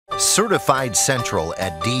Certified Central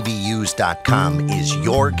at dvus.com is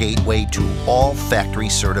your gateway to all factory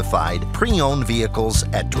certified pre-owned vehicles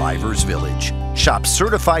at Drivers Village. Shop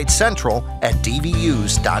Certified Central at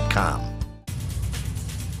dvus.com.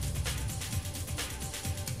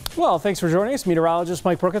 Well, thanks for joining us. Meteorologist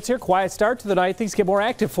Mike Brookins here. Quiet start to the night. Things get more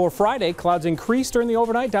active for Friday. Clouds increase during the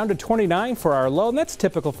overnight down to 29 for our low, and that's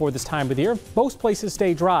typical for this time of the year. Most places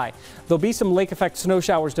stay dry. There'll be some lake effect snow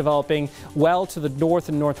showers developing well to the north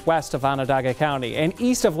and northwest of Onondaga County. And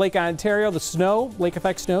east of Lake Ontario, the snow, lake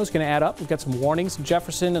effect snow is going to add up. We've got some warnings in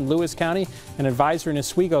Jefferson and Lewis County, an advisory in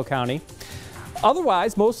Oswego County.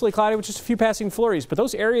 Otherwise, mostly cloudy with just a few passing flurries, but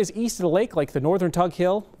those areas east of the lake, like the northern Tug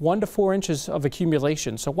Hill, 1 to 4 inches of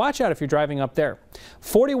accumulation. So watch out if you're driving up there.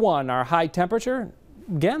 41, our high temperature.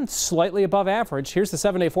 Again, slightly above average. Here's the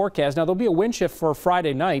 7-day forecast. Now, there'll be a wind shift for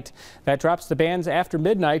Friday night. That drops the bands after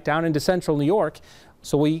midnight down into central New York.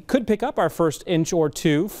 So we could pick up our first inch or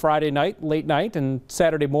two Friday night, late night, and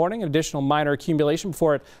Saturday morning. An additional minor accumulation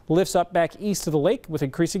before it lifts up back east of the lake with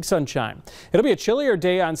increasing sunshine. It'll be a chillier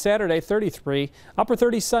day on Saturday, 33, upper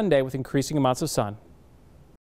 30s Sunday with increasing amounts of sun.